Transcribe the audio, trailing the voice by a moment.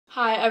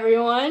Hi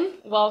everyone,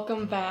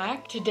 welcome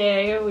back.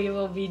 Today we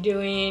will be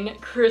doing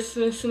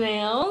Christmas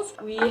nails.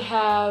 We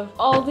have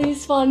all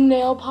these fun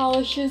nail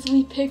polishes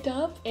we picked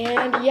up,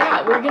 and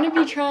yeah, we're gonna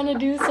be trying to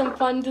do some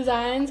fun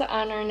designs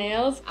on our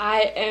nails.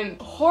 I am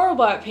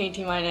horrible at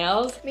painting my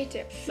nails. Me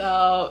too.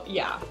 So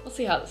yeah, we'll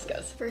see how this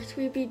goes. First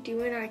we'd be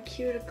doing our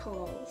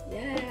cuticles.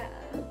 Yeah.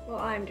 Well,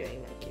 I'm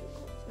doing my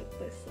cuticles with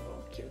this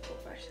little cuticle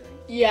brush thing.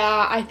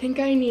 Yeah, I think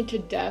I need to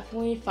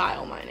definitely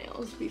file my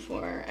nails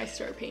before I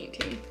start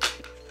painting.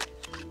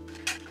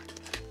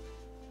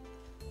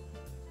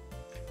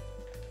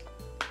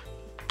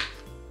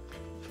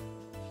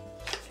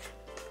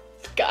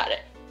 Got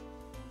it.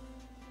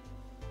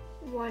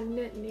 One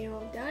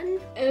nail done.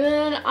 And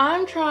then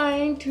I'm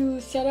trying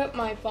to set up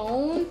my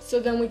phone so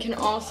then we can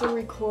also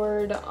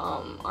record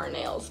our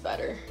nails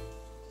better.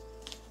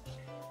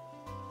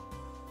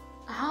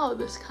 Ow,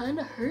 this kind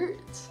of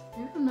hurts.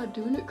 Maybe I'm not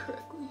doing it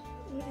correctly.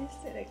 What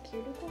is it, a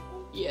cuticle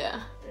thing?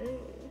 Yeah.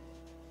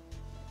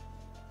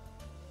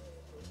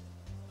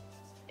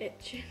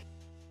 Itch.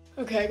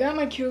 Okay, I got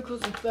my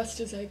cuticles as best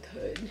as I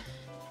could.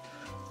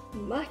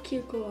 My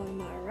cuticle on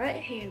my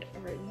right hand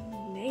are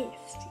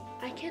nasty.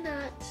 I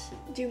cannot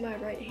do my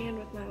right hand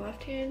with my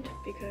left hand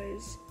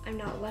because I'm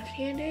not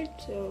left-handed,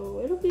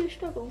 so it'll be a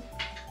struggle.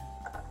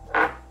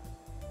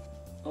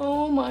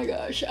 Oh my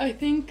gosh, I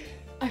think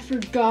I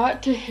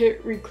forgot to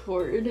hit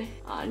record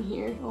on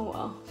here. Oh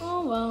well.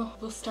 Oh well.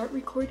 We'll start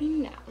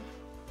recording now.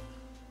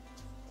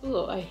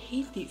 Oh, I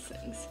hate these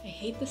things. I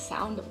hate the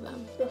sound of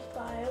them. The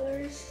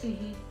filers.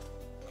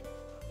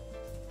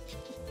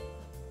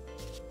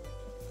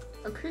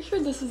 I'm pretty sure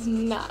this is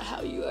not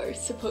how you are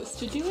supposed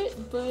to do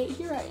it, but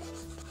here I am.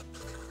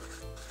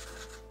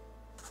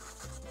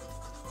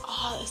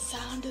 Oh, the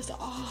sound is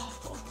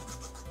awful.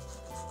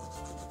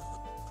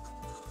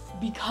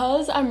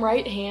 Because I'm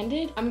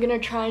right-handed, I'm gonna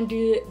try and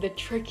do the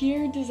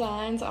trickier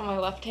designs on my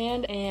left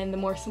hand and the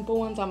more simple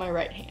ones on my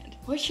right hand.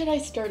 What should I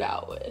start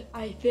out with?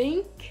 I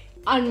think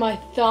on my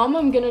thumb,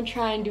 I'm gonna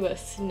try and do a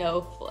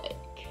snowflake.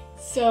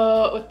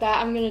 So with that,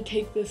 I'm gonna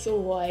take this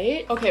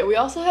white. Okay, we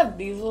also have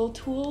these little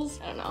tools.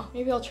 I don't know,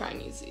 maybe I'll try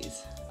and use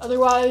these.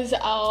 Otherwise,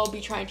 I'll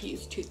be trying to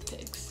use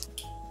toothpicks.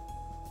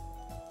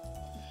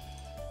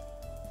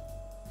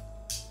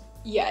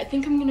 Yeah, I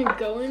think I'm gonna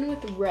go in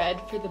with red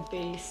for the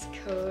base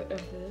coat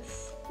of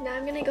this. Now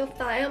I'm gonna go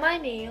file my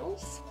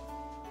nails.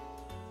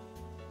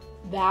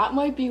 That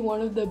might be one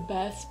of the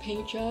best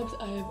paint jobs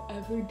I have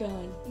ever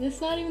done. And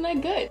it's not even that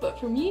good, but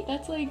for me,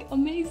 that's like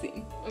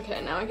amazing.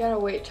 Okay, now I gotta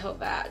wait till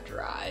that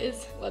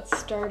dries. Let's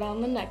start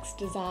on the next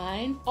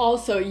design.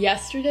 Also,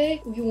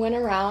 yesterday, we went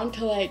around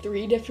to like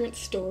 3 different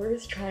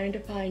stores trying to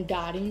find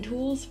dotting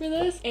tools for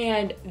this,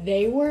 and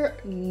they were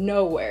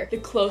nowhere. The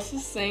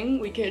closest thing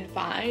we could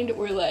find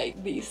were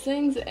like these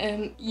things,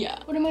 and yeah,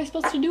 what am I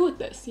supposed to do with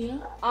this, you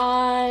know?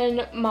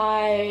 On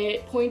my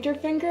pointer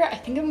finger, I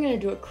think I'm gonna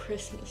do a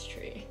Christmas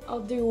tree. I'll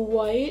do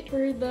white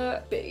for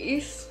the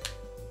base.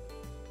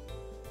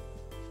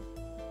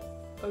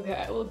 Okay,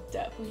 I will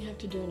definitely have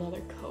to do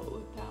another coat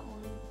with that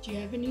one. Do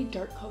you have any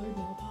dark colored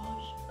nail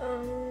polish?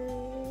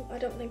 I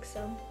don't think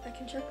so. I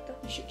can check though.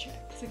 You should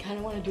check, because I kind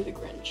of want to do the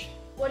Grinch.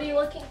 What are you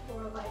looking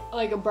for,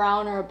 Like a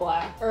brown or a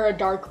black, or a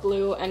dark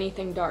blue,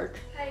 anything dark.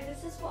 Hey,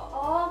 this is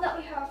all that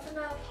we have for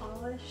nail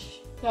polish.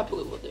 That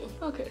blue will do.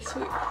 Okay,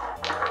 sweet.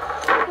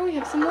 Now we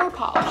have some more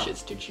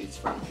polishes to choose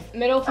from.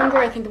 Middle finger,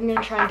 I think I'm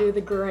gonna try and do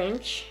the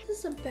Grinch. This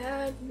is a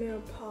bad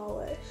nail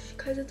polish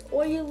because it's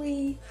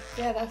oily.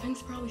 Yeah, that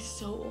thing's probably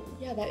so old.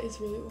 Yeah, that is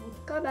really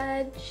old.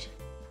 Garbage.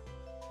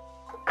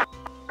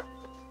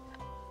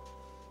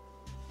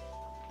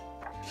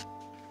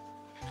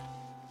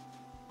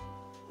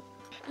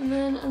 And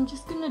then I'm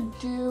just gonna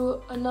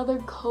do another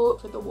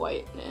coat for the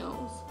white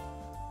nails.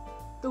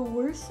 The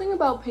worst thing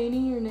about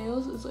painting your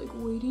nails is like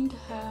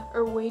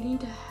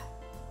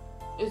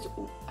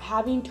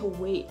having to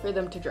wait for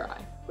them to dry.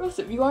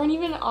 Joseph, you aren't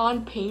even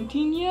on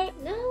painting yet?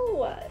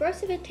 No,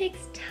 Joseph, it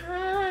takes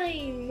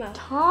time.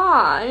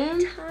 Time?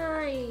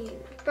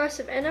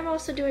 Joseph, and I'm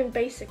also doing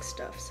basic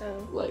stuff,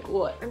 so. Like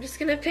what? I'm just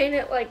gonna paint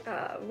it like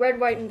red,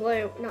 white, and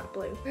blue. Not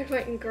blue, red,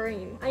 white, and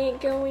green. I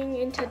ain't going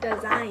into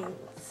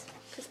designs,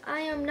 because I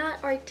am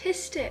not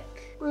artistic.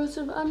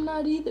 Joseph, I'm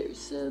not either,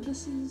 so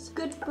this is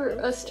good for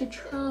us to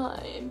try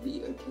and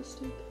be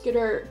artistic. Get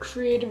our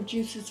creative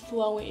juices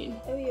flowing.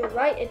 Oh, you're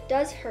right, it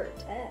does hurt.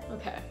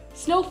 Okay.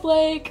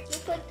 Snowflake!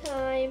 Snowflake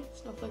time.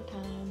 Snowflake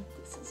time.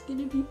 This is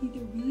gonna be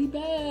either really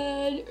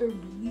bad or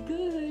really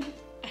good.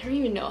 I don't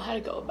even know how to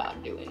go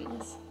about doing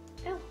this.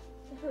 Ow,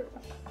 it hurt.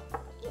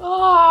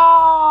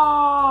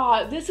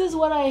 Ah, this is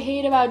what I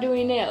hate about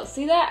doing nails.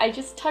 See that? I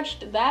just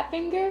touched that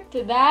finger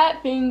to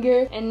that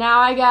finger, and now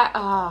I got,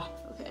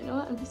 okay, you know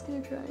what? I'm just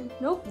gonna try.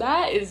 Nope,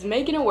 that is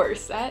making it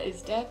worse. That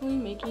is definitely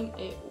making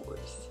it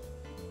worse.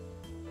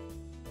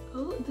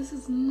 Oh, this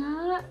is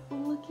not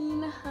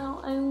looking how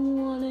I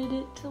wanted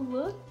it to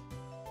look.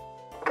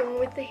 Going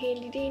with the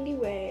handy dandy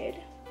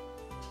red.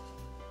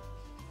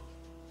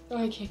 Oh,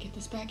 I can't get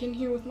this back in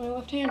here with my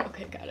left hand.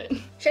 Okay, got it.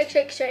 Shake,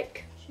 shake,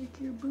 shake. Shake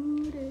your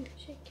booty.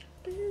 Shake your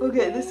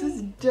Okay, this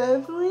is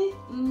definitely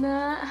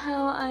not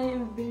how I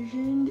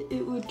envisioned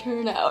it would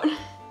turn out.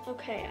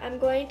 Okay, I'm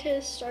going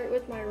to start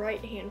with my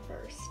right hand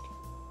first.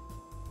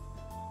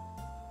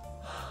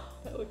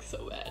 That looks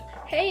so bad.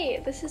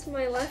 Hey, this is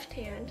my left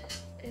hand.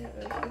 I don't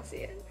know if you can see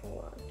it.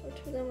 Hold on.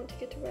 Because I want to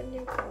get to red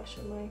nail polish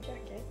on my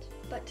jacket.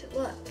 But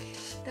look,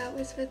 that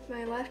was with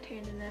my left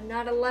hand and I'm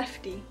not a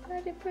lefty. But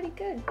I did pretty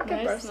good. Good,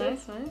 Nice, Brosa.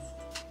 nice, nice.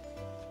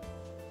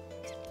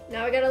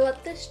 Now I gotta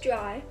let this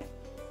dry.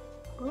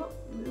 Oh,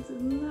 this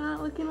is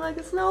not looking like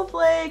a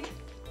snowflake.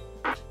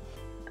 Do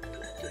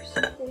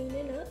some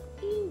cleaning up.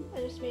 I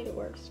just made it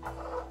worse.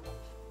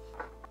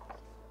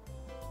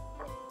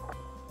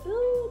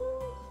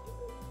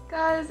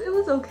 Guys, it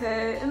was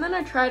okay. And then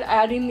I tried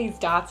adding these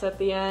dots at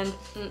the end.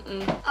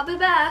 I'll be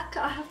back.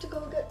 I have to go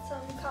get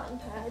some cotton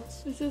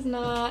pads. This is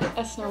not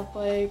a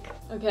snowflake.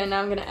 Okay,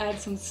 now I'm gonna add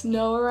some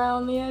snow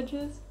around the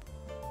edges.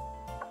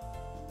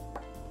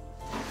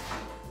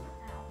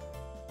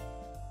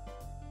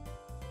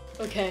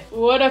 Okay,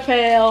 what a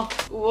fail.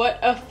 What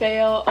a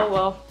fail. Oh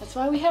well, that's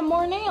why we have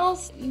more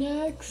nails.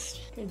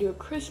 Next, gonna do a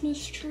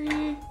Christmas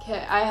tree.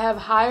 Okay, I have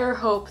higher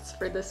hopes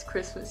for this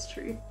Christmas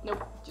tree.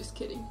 Nope, just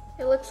kidding.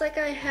 It looks like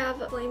I have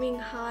a flaming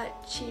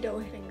hot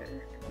Cheeto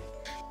finger.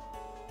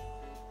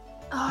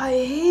 I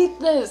hate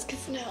this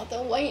because now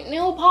the white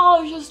nail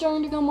polish is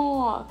starting to come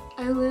off.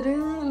 I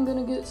literally am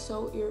gonna get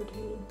so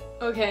irritated.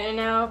 Okay, and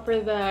now for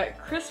the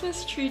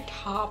Christmas tree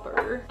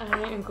topper,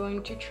 I am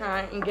going to try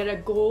and get a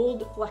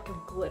gold fleck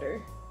of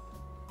glitter.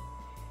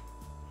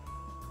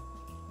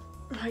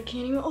 I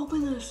can't even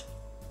open this.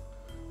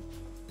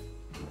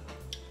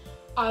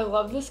 I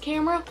love this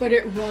camera, but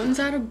it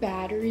runs out of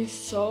batteries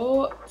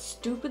so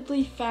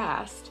stupidly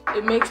fast.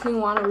 It makes me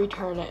want to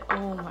return it.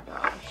 Oh my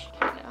gosh.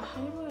 Okay, now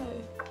how do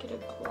I get a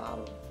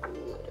cloud of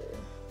glitter?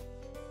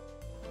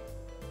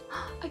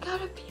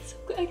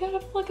 I got a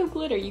fleck of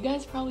glitter. You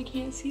guys probably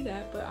can't see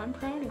that, but I'm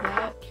proud of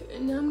that. Okay,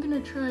 and now I'm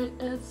gonna try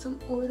and add some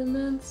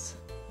ornaments.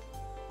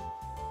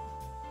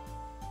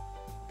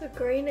 The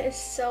green is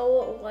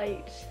so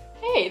light.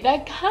 Hey,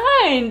 that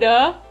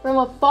kinda, from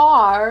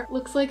afar,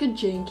 looks like a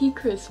janky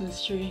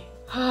Christmas tree.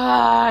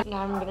 Now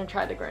I'm gonna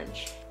try the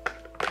Grinch.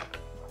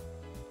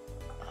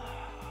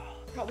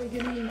 Probably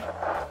getting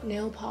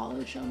nail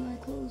polish on my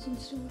clothes and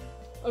stuff.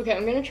 Okay,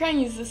 I'm gonna try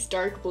and use this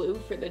dark blue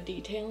for the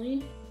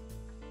detailing.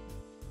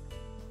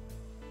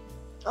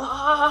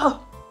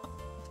 Oh!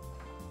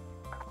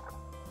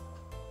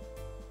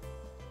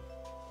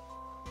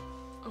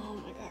 Oh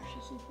my gosh,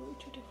 this is really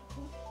too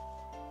difficult.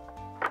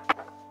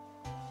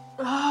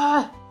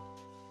 Ah!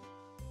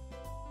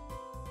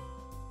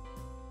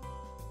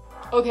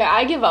 Okay,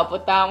 I give up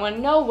with that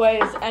one. No way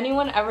is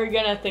anyone ever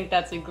gonna think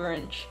that's a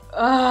Grinch.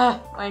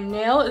 My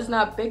nail is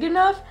not big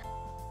enough.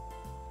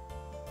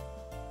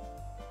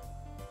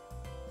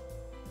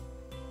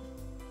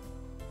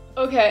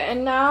 Okay,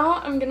 and now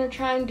I'm gonna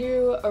try and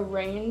do a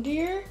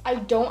reindeer. I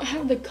don't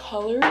have the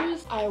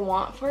colors I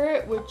want for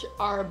it, which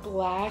are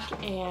black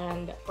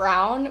and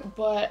brown,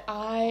 but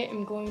I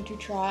am going to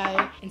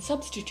try and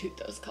substitute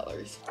those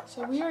colors.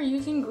 So we are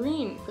using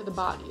green for the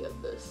body of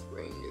this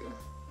reindeer.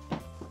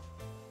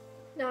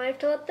 Now I have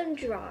to let them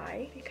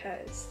dry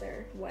because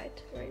they're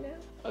wet right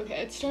now.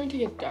 Okay, it's starting to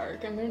get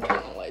dark. I'm gonna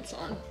turn the lights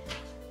on.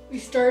 We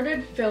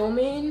started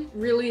filming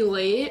really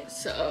late,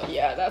 so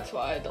yeah, that's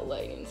why the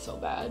lighting's so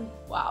bad.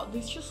 Wow,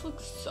 these just look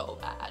so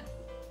bad.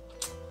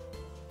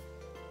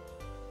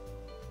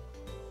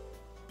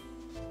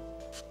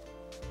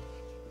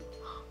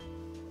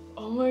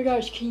 Oh my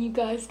gosh, can you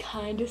guys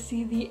kind of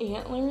see the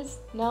antlers?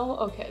 No?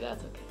 Okay,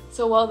 that's okay.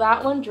 So while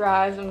that one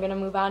dries, I'm gonna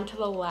move on to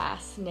the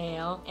last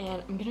nail,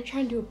 and I'm gonna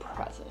try and do a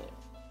present.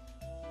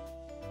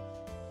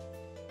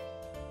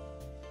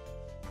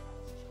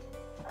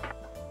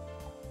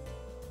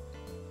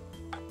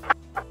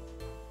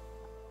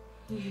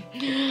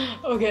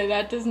 Okay,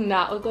 that does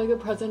not look like a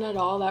present at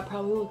all. That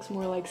probably looks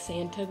more like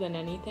Santa than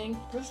anything.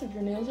 First,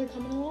 your nails are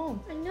coming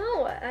along. I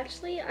know,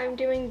 actually I'm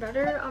doing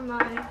better on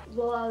my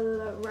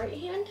right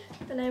hand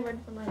than I would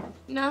for my left.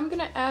 Now I'm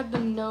gonna add the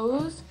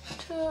nose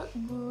to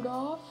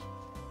Rudolph.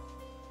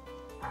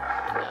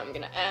 And now I'm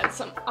gonna add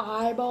some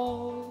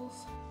eyeballs.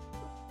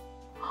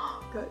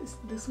 Guys,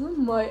 this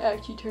one might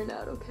actually turn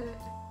out okay.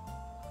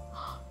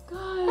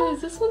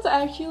 Guys, this one's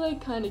actually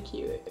like kind of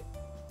cute.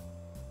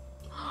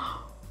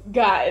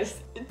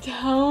 Guys,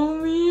 tell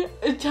me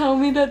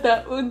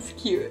that one's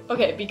cute.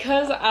 Okay,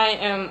 because I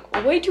am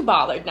way too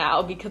bothered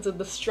now because of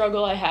the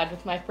struggle I had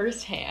with my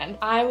first hand,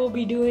 I will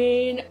be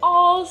doing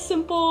all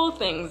simple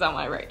things on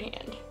my right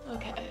hand.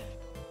 Okay.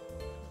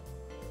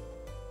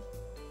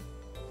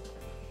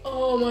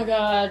 Oh my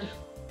god.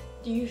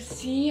 Do you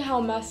see how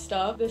messed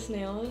up this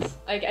nail is?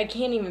 Like, I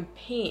can't even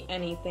paint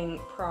anything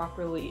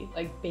properly,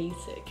 like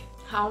basic.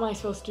 How am I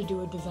supposed to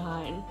do a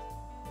design?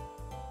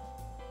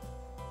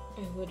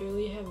 I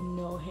literally have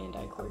no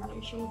hand-eye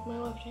coordination with my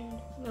left hand.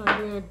 Now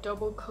I'm doing a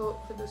double coat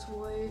for this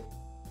white.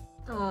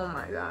 Oh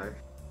my gosh.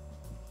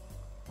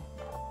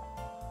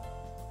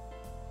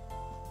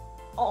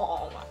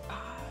 Oh my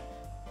god.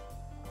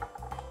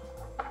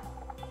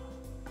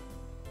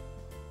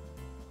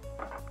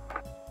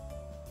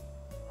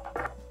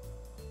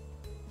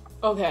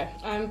 Okay,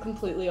 I'm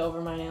completely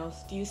over my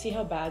nails. Do you see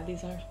how bad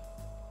these are?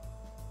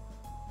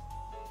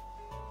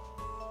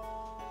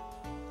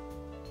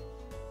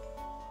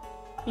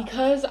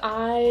 Because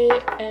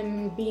I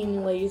am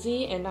being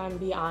lazy and I'm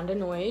beyond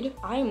annoyed,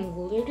 I'm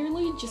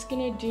literally just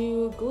gonna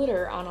do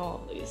glitter on all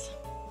of these.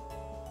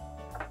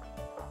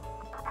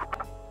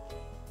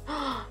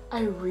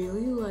 I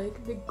really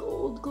like the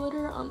gold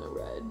glitter on the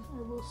red.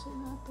 I will say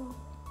that though.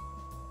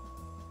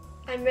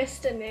 I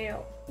missed a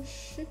nail.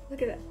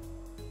 Look at that.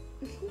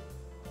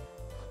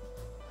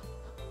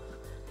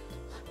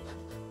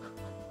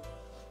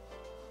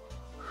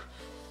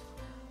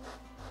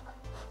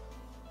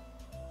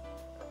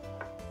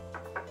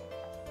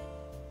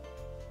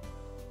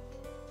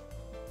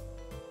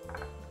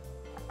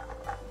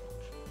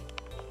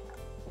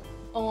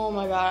 Oh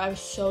my god, I was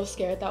so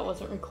scared that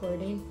wasn't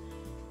recording.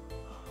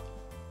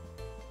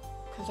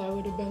 Because I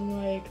would have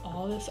been like,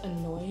 all this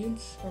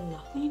annoyance for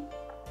nothing.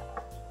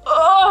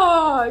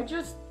 Oh,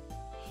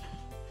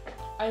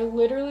 I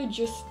literally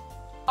just,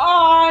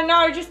 oh no,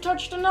 I just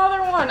touched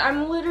another one.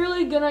 I'm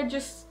literally gonna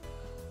just,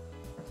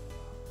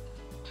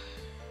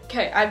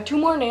 okay, I have 2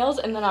 more nails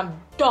and then I'm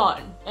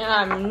done. And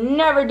I'm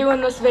never doing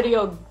this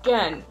video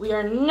again. We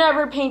are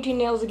never painting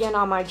nails again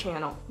on my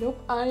channel. Nope,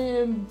 I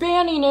am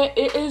banning it.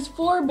 It is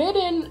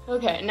forbidden.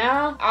 Okay,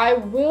 now I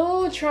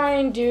will try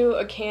and do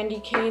a candy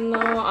cane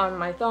though on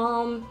my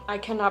thumb. I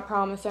cannot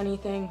promise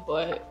anything,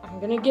 but I'm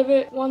gonna give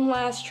it one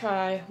last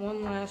try,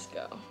 one last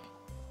go.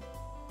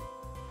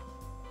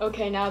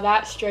 Okay, now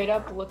that straight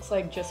up looks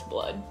like just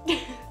blood.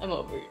 I'm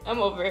over it. I'm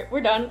over it.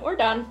 We're done. We're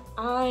done.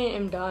 I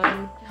am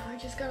done. Now I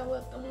just gotta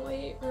let them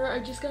wait. Or I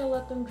just gotta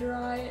let them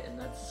dry, and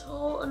that's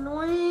so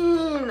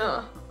annoying.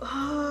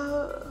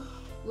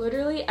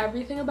 Literally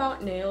everything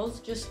about nails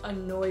just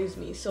annoys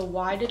me. So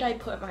why did I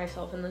put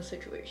myself in this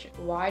situation?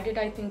 Why did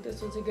I think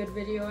this was a good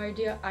video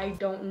idea? I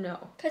don't know.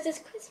 Because it's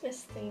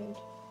Christmas themed.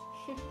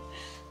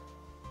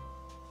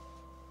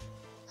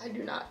 I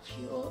do not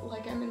feel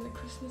like I'm in the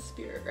Christmas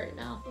spirit right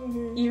now.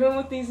 Mm-hmm. Even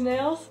with these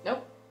nails?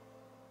 Nope.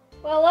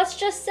 Well, let's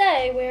just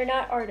say we're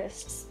not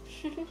artists.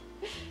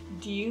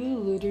 Do you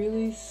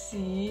literally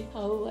see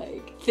how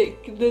like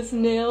thick this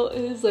nail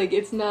is? Like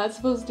it's not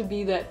supposed to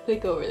be that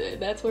thick over there.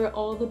 That's where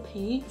all the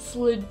paint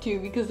slid to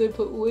because they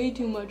put way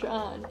too much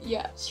on.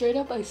 Yeah, straight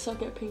up I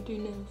suck at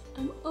painting nails.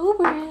 I'm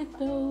over it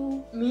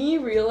though. Me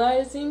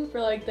realizing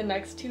for like the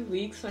next 2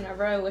 weeks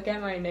whenever I look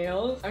at my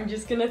nails, I'm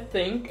just gonna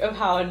think of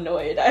how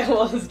annoyed I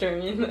was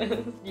during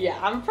this. Yeah,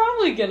 I'm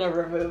probably gonna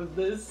remove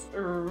this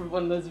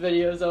when this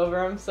video's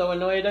over. I'm so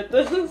annoyed at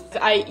this.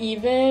 I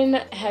even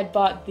had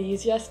bought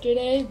these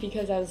yesterday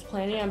because I was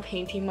planning on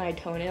painting my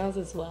toenails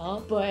as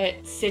well,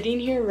 but sitting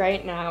here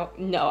right now,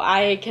 no,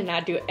 I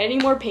cannot do any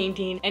more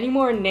painting, any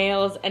more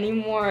nails, any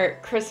more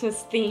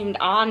Christmas themed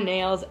on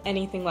nails,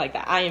 anything like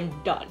that. I am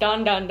done.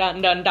 Done, done,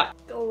 done, done, done.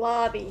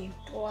 Globby.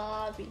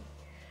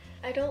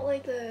 I don't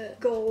like the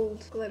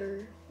gold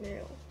glitter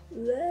nail.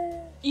 Bleh.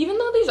 Even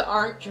though these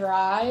aren't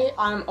dry,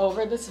 I'm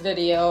over this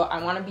video.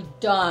 I want to be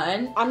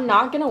done. I'm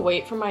not gonna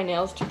wait for my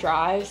nails to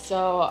dry,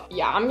 so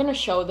yeah, I'm gonna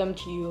show them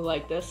to you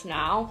like this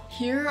now.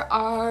 Here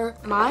are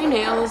my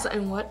nails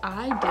and what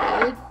I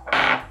did.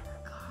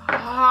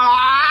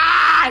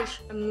 Gosh!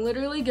 I'm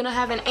literally gonna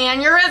have an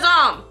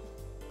aneurysm!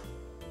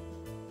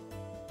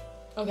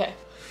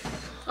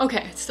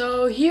 Okay,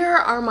 so here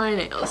are my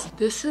nails.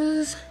 This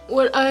is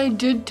what I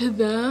did to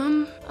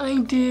them. I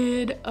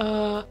did,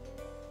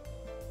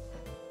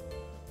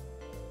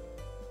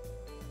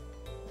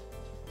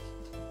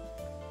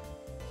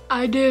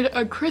 I did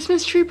a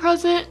Christmas tree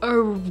present,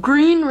 a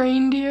green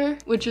reindeer,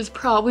 which is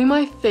probably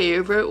my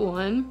favorite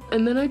one.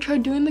 And then I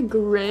tried doing the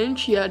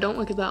Grinch. Yeah, don't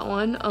look at that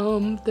one.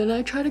 Then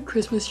I tried a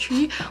Christmas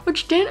tree,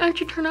 which didn't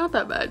actually turn out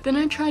that bad. Then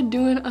I tried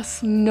doing a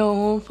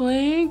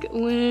snowflake,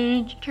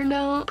 which turned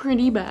out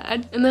pretty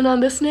bad. And then on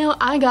this nail,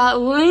 I got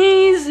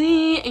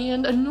lazy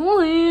and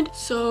annoyed.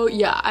 So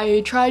yeah, I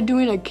tried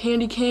doing a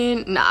candy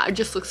cane. Nah, it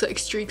just looks like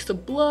streaks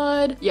of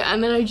blood. Yeah,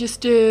 and then I just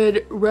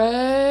did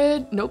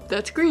red. Nope,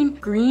 that's green.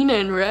 Green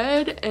and red.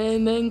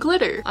 And then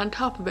glitter on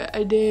top of it.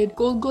 I did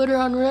gold glitter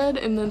on red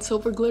and then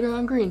silver glitter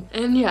on green.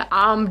 And yeah,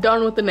 I'm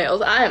done with the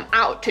nails. I am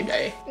out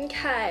today.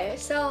 Okay,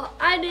 so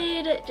I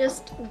did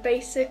just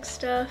basic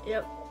stuff.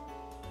 Yep.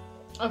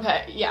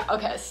 Okay, yeah,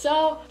 okay,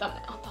 so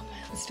thumbnail.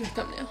 Let's do a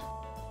thumbnail.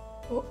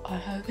 Oh, I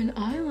have an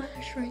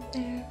eyelash right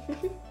there.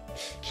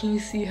 Can you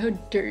see how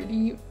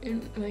dirty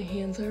my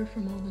hands are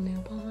from all the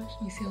nail polish?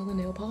 You see all the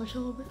nail polish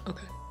all over it?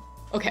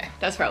 Okay,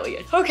 that's probably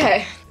good.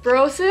 Okay,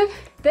 Brosive,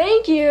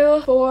 thank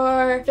you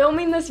for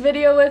filming this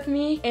video with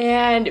me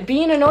and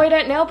being annoyed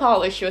at nail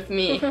polish with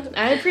me.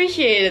 I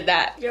appreciated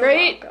that. You're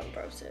welcome,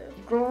 Brosive.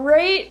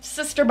 Great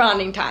sister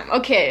bonding time.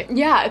 Okay,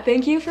 yeah,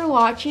 thank you for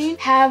watching.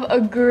 Have a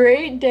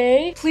great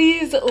day.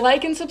 Please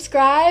like and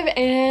subscribe,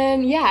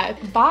 and yeah,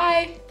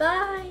 bye.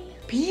 Bye.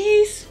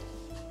 Peace.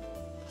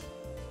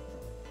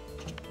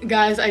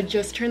 Guys, I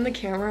just turned the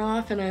camera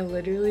off and I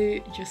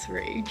literally just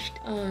raged.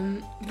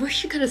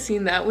 Wish you could have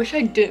seen that. Wish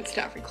I didn't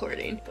stop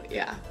recording. But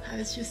yeah, I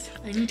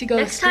need to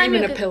go scream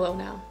in a pillow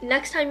now.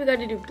 Next time you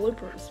gotta do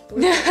bloopers.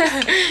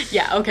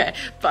 Yeah, okay.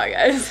 Bye,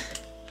 guys.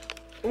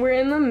 We're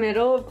in the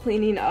middle of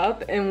cleaning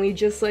up and we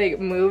just like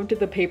moved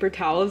the paper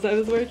towels I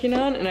was working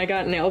on and I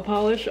got nail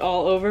polish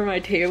all over my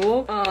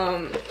table.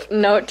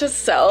 Note to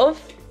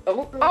self.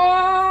 Oh,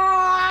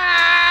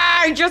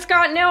 I just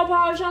got nail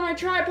polish on my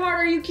tripod.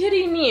 Are you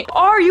kidding me?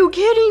 Are you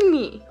kidding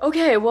me?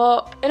 Okay,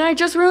 well, and I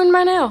just ruined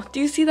my nail.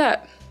 Do you see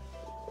that?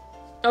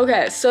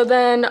 Okay, so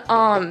then,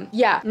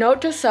 yeah,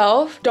 note to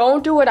self,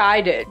 don't do what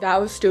I did.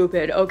 That was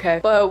stupid, okay.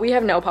 But we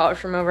have nail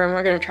polish remover and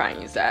we're gonna try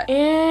and use that.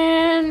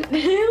 And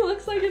it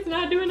looks like it's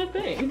not doing a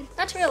thing.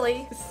 Not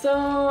really. So,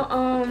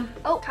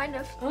 oh, kind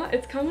of.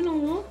 It's coming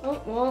along.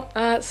 Oh,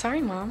 well,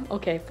 sorry, Mom.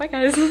 Okay, bye,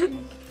 guys.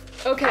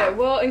 Okay,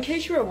 well, in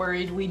case you were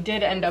worried, we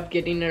did end up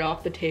getting it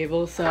off the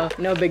table, so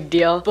no big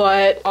deal.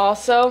 But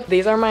also,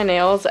 these are my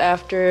nails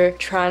after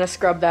trying to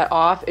scrub that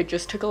off. It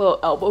just took a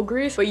little elbow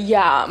grease. But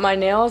yeah, my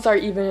nails are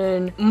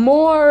even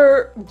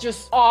more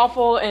just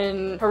awful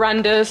and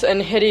horrendous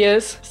and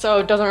hideous. So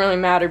it doesn't really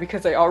matter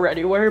because they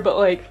already were. But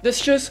like,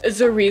 this just is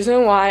the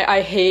reason why I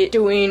hate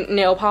doing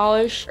nail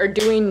polish or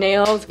doing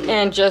nails.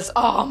 And just,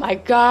 oh my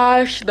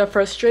gosh, the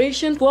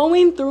frustration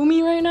flowing through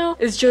me right now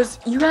is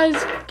just, you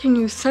guys, can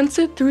you sense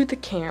it through the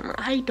camera?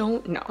 I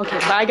don't know. Okay,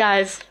 bye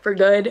guys, for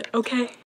good, okay?